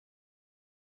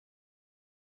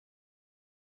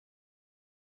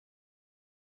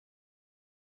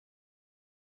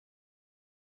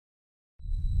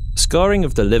Scarring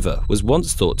of the liver was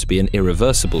once thought to be an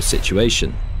irreversible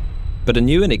situation, but a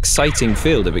new and exciting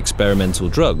field of experimental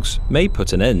drugs may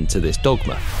put an end to this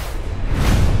dogma.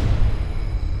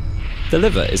 The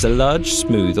liver is a large,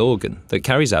 smooth organ that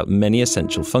carries out many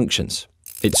essential functions.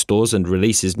 It stores and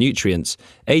releases nutrients,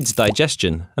 aids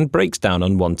digestion, and breaks down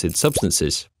unwanted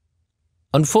substances.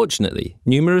 Unfortunately,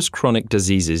 numerous chronic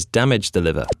diseases damage the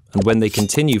liver, and when they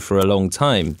continue for a long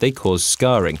time, they cause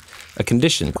scarring, a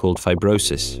condition called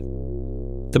fibrosis.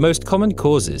 The most common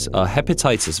causes are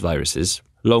hepatitis viruses,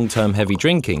 long-term heavy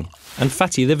drinking, and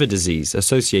fatty liver disease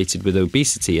associated with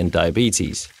obesity and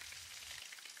diabetes.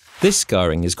 This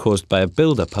scarring is caused by a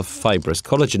buildup of fibrous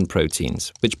collagen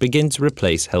proteins, which begin to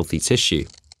replace healthy tissue.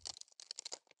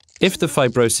 If the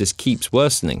fibrosis keeps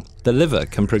worsening, the liver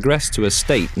can progress to a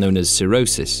state known as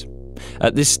cirrhosis.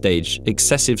 At this stage,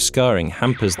 excessive scarring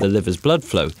hampers the liver's blood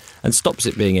flow and stops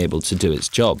it being able to do its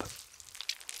job.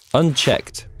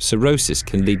 Unchecked, cirrhosis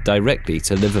can lead directly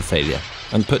to liver failure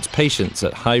and puts patients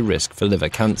at high risk for liver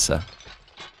cancer.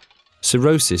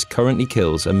 Cirrhosis currently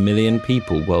kills 1 million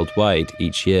people worldwide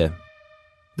each year.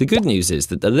 The good news is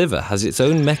that the liver has its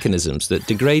own mechanisms that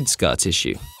degrade scar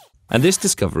tissue, and this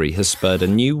discovery has spurred a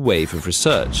new wave of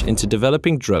research into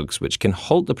developing drugs which can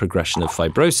halt the progression of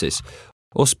fibrosis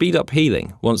or speed up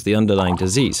healing once the underlying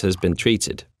disease has been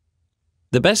treated.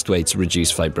 The best way to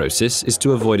reduce fibrosis is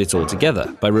to avoid it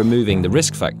altogether by removing the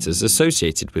risk factors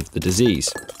associated with the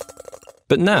disease.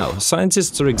 But now,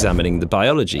 scientists are examining the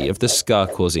biology of the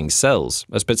scar-causing cells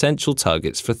as potential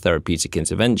targets for therapeutic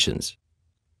interventions.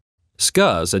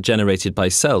 Scars are generated by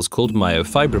cells called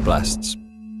myofibroblasts.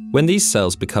 When these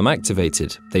cells become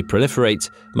activated, they proliferate,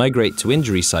 migrate to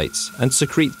injury sites, and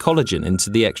secrete collagen into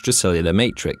the extracellular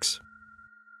matrix.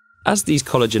 As these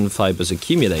collagen fibers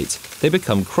accumulate, they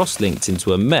become cross-linked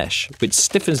into a mesh which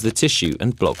stiffens the tissue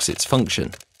and blocks its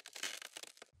function.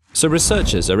 So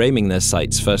researchers are aiming their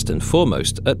sights first and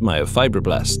foremost at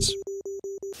myofibroblasts.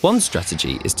 One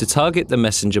strategy is to target the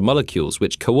messenger molecules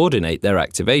which coordinate their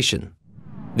activation.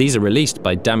 These are released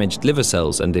by damaged liver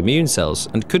cells and immune cells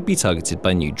and could be targeted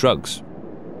by new drugs.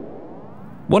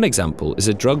 One example is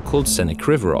a drug called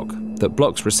senecrivorog that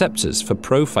blocks receptors for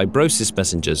pro-fibrosis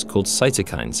messengers called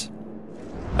cytokines.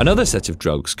 Another set of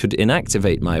drugs could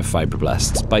inactivate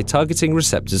myofibroblasts by targeting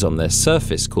receptors on their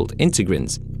surface called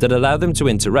integrins that allow them to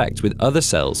interact with other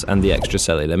cells and the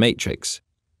extracellular matrix.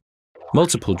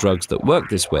 Multiple drugs that work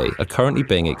this way are currently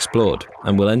being explored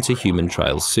and will enter human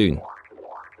trials soon.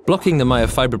 Blocking the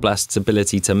myofibroblasts'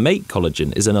 ability to make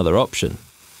collagen is another option.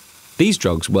 These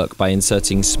drugs work by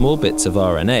inserting small bits of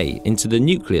RNA into the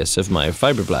nucleus of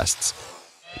myofibroblasts,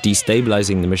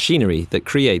 destabilizing the machinery that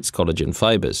creates collagen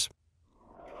fibers.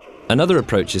 Another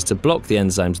approach is to block the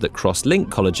enzymes that cross-link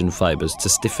collagen fibers to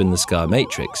stiffen the scar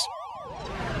matrix.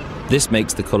 This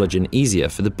makes the collagen easier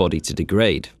for the body to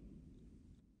degrade.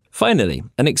 Finally,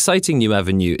 an exciting new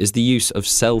avenue is the use of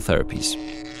cell therapies.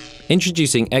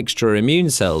 Introducing extra immune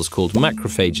cells called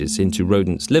macrophages into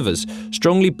rodents' livers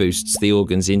strongly boosts the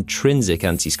organ's intrinsic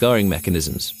anti-scarring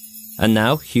mechanisms. And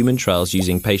now, human trials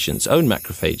using patients' own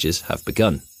macrophages have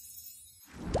begun.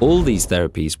 All these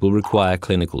therapies will require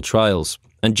clinical trials,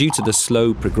 and due to the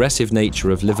slow, progressive nature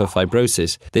of liver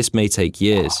fibrosis, this may take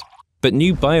years. But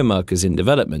new biomarkers in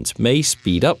development may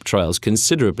speed up trials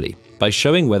considerably by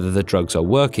showing whether the drugs are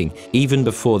working even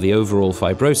before the overall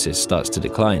fibrosis starts to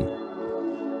decline.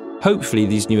 Hopefully,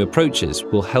 these new approaches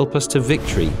will help us to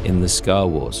victory in the scar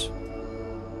wars.